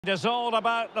It's all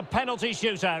about the penalty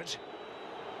shootout.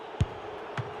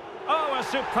 Oh, a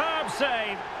superb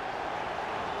save.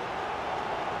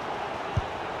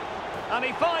 And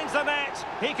he finds the net.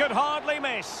 He could hardly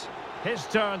miss. His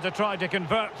turn to try to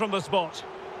convert from the spot.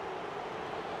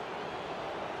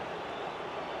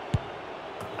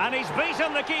 And he's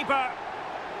beaten the keeper.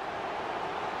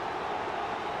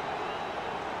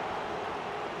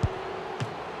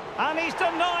 And he's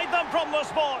denied them from the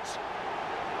spot.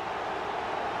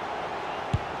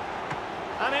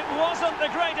 And it wasn't the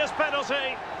greatest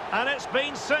penalty. And it's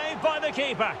been saved by the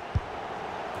keeper.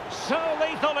 So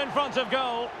lethal in front of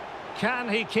goal. Can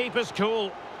he keep his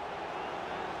cool?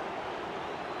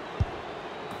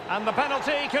 And the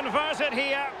penalty converted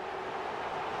here.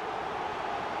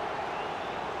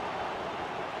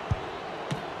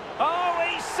 Oh,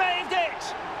 he saved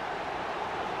it!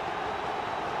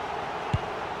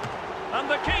 And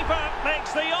the keeper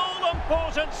makes the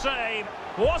all-important save.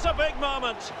 What a big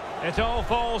moment. It all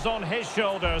falls on his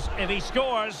shoulders. If he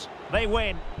scores, they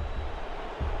win.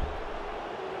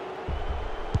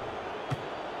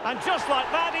 And just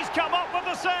like that, he's come up with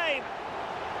the save.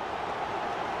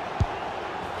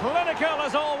 Clinical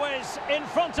as always, in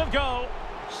front of goal.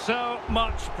 So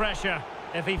much pressure.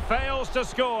 If he fails to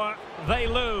score, they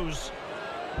lose.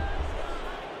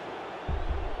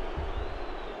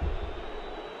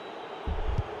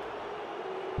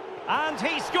 And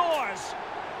he scores.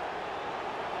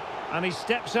 And he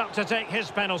steps up to take his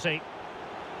penalty.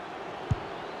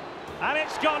 And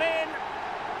it's gone in.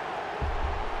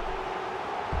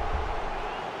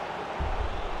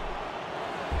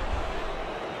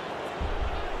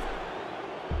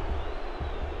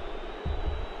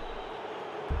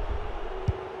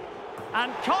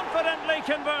 And confidently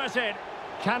converted.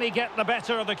 Can he get the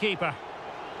better of the keeper?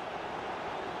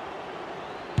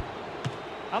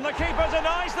 And the keeper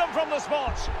denies them from the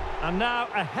spot. And now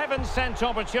a heaven-sent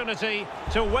opportunity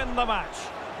to win the match.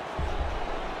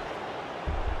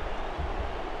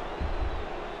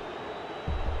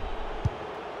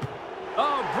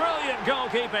 Oh, brilliant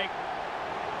goalkeeping.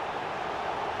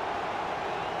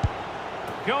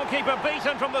 Goalkeeper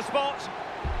beaten from the spot.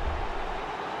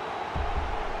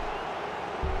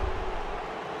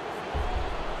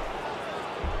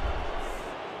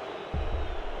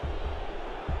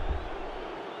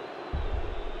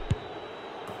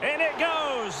 In it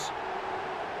goes!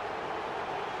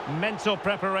 Mental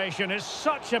preparation is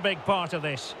such a big part of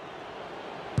this.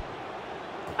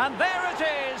 And there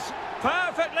it is!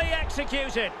 Perfectly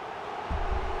executed!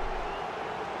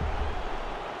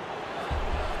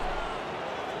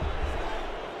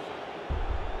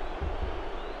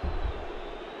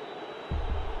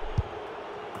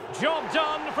 Job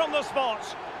done from the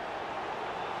spot.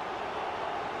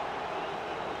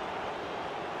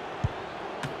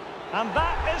 And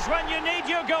that is when you need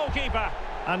your goalkeeper.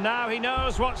 And now he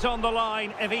knows what's on the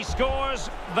line. If he scores,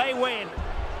 they win.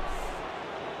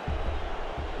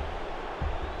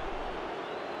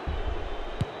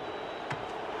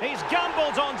 He's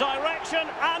gambled on direction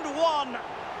and won.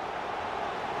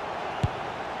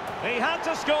 He had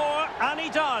to score, and he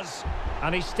does.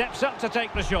 And he steps up to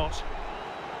take the shot.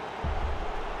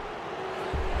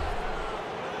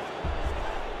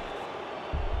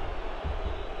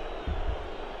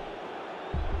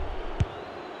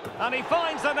 And he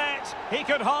finds the net. He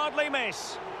could hardly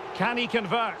miss. Can he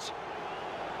convert?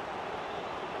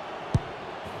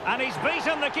 And he's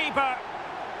beaten the keeper.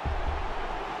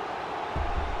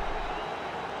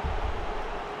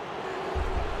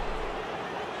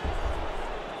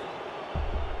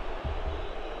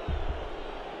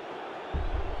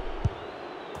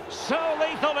 So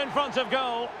lethal in front of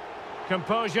goal.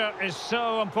 Composure is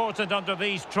so important under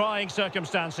these trying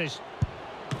circumstances.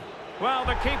 Well,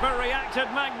 the keeper reacted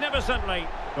magnificently.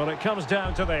 But it comes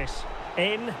down to this.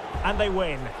 In, and they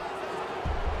win.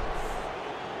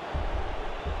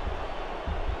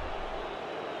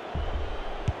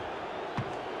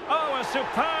 Oh, a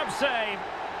superb save.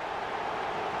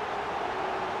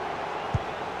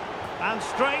 And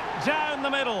straight down the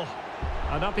middle.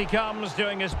 And up he comes,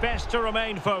 doing his best to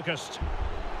remain focused.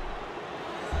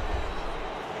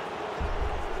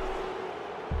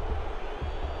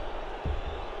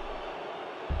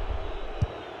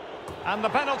 And the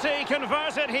penalty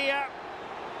converted here.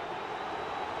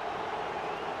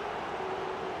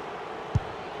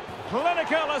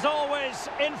 Clinical as always,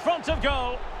 in front of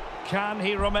goal. Can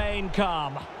he remain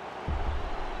calm?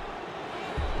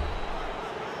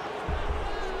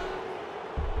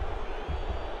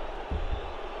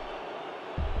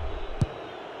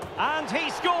 And he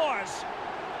scores.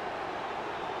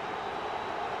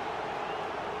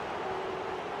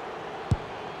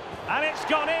 And it's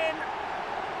gone in.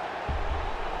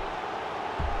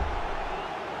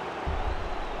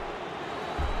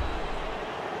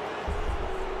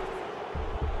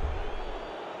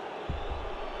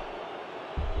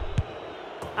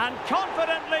 And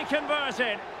confidently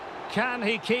converted. Can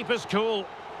he keep his cool?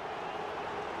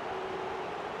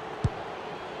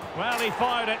 Well, he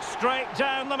fired it straight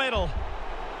down the middle.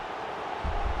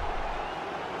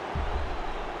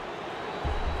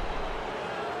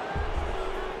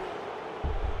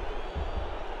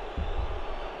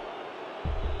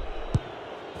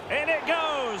 In it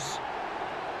goes.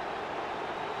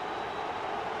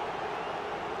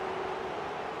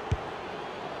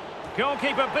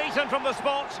 Goalkeeper beaten from the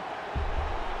spot.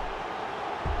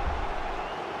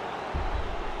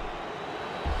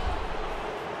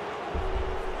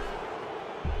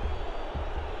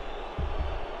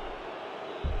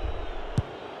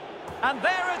 And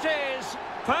there it is,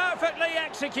 perfectly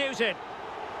executed.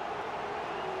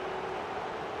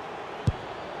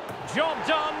 Job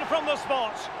done from the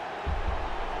spot.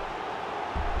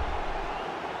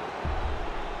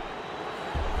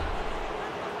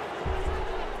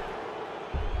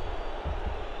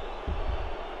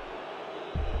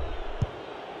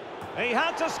 He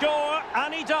had to score,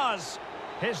 and he does.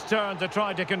 His turn to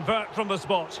try to convert from the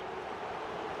spot.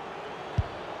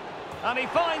 And he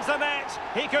finds the net.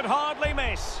 He could hardly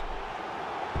miss.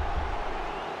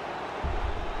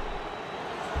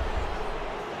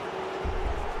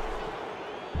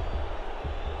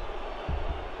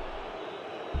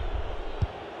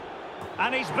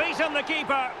 And he's beaten the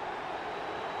keeper.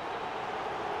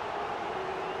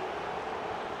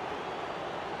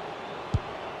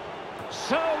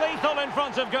 So lethal in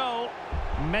front of goal.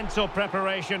 Mental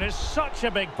preparation is such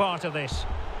a big part of this.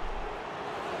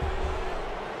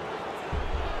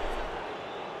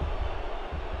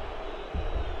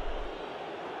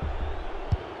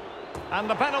 And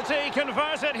the penalty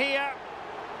converted here.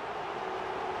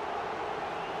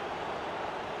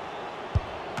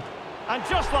 And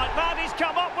just like that, he's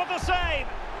come up with the save.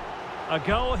 A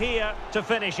goal here to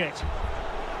finish it.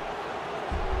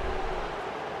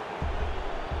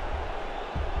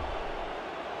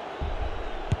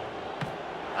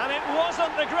 And it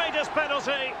wasn't the greatest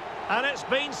penalty, and it's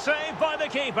been saved by the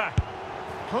keeper.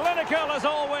 Clinical as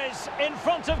always, in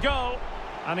front of goal.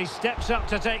 And he steps up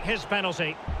to take his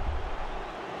penalty.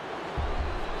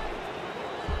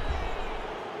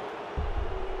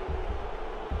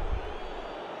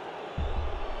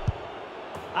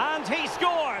 And he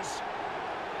scores.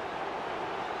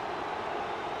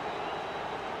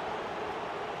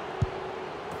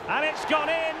 And it's gone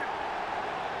in.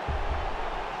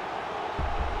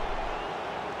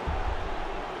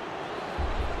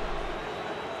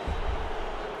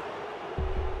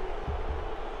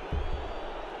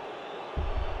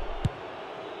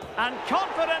 And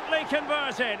confidently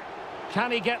converted.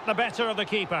 Can he get the better of the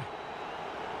keeper?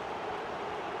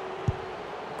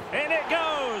 In it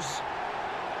goes.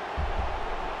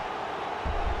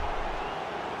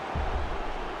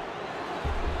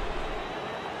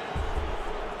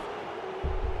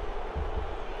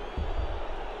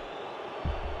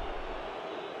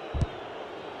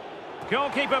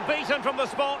 Goalkeeper beaten from the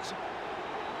spot.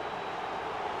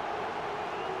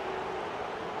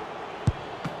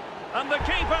 And the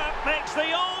keeper makes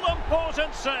the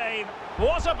all-important save.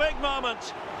 What a big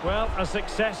moment. Well, a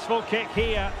successful kick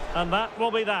here, and that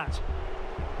will be that.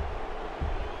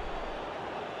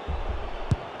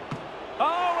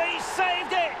 Oh, he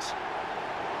saved it!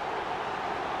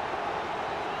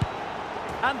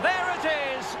 And there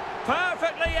it is,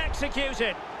 perfectly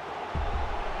executed.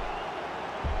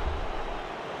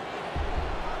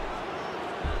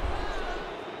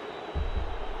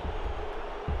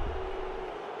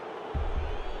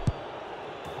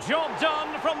 Job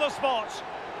done from the spot.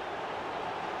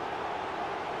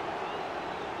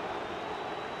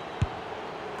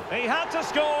 He had to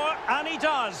score, and he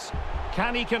does.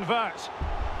 Can he convert?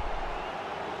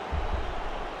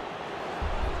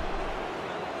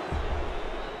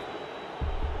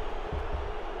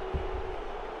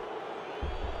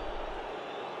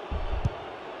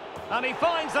 And he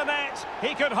finds the net.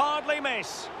 He could hardly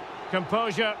miss.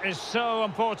 Composure is so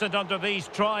important under these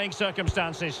trying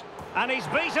circumstances. And he's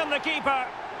beaten the keeper.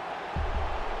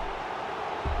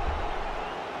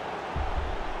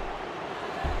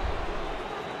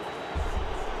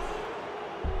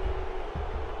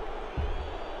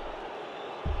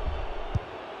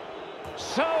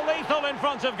 So lethal in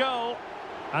front of goal.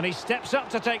 And he steps up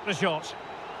to take the shot.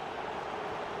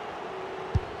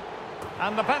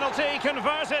 And the penalty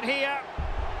converted here.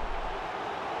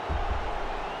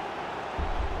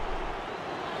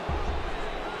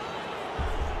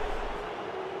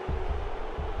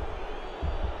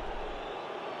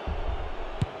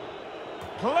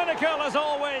 Clinical as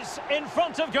always, in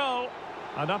front of goal.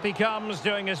 And up he comes,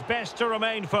 doing his best to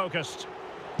remain focused.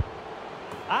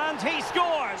 And he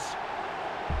scores!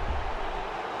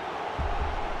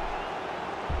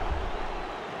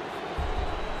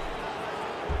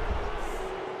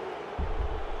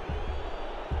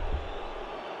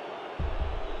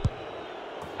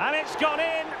 And it's gone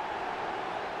in.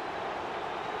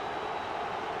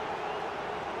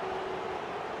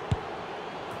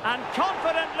 And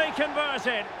confidently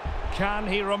converted. Can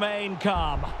he remain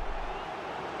calm?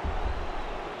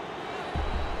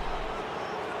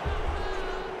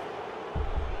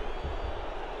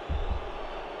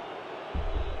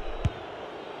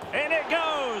 In it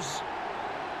goes.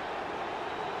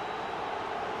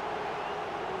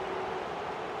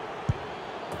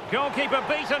 Goalkeeper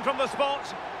beaten from the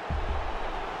spot.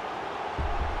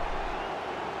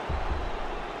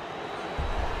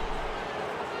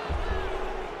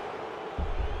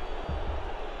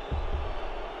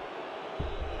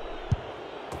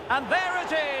 And there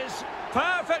it is,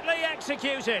 perfectly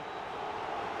executed.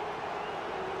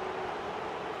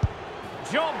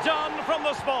 Job done from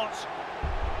the spot.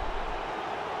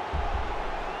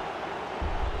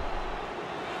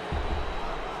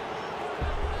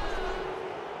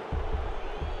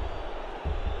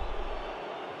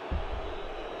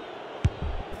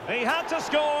 He had to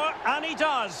score, and he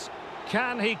does.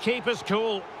 Can he keep his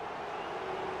cool?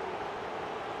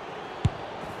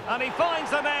 And he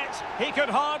finds the net. He could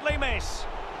hardly miss.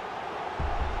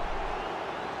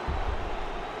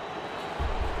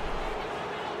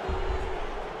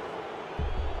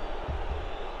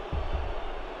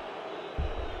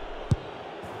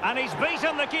 And he's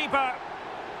beaten the keeper.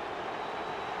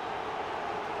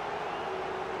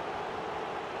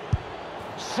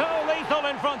 So lethal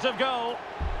in front of goal.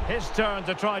 His turn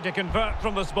to try to convert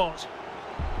from the spot.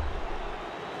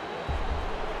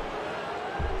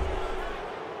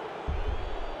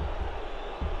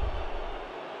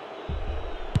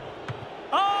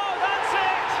 Oh, that's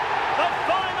it! The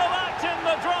final act in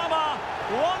the drama.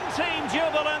 One team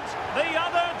jubilant, the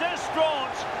other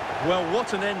distraught. Well,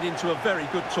 what an ending to a very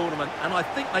good tournament, and I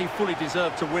think they fully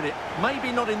deserve to win it.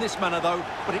 Maybe not in this manner, though,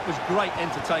 but it was great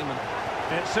entertainment.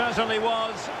 It certainly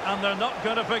was, and they're not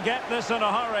going to forget this in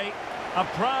a hurry. A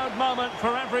proud moment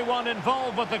for everyone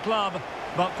involved with the club,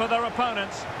 but for their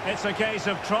opponents, it's a case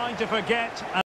of trying to forget.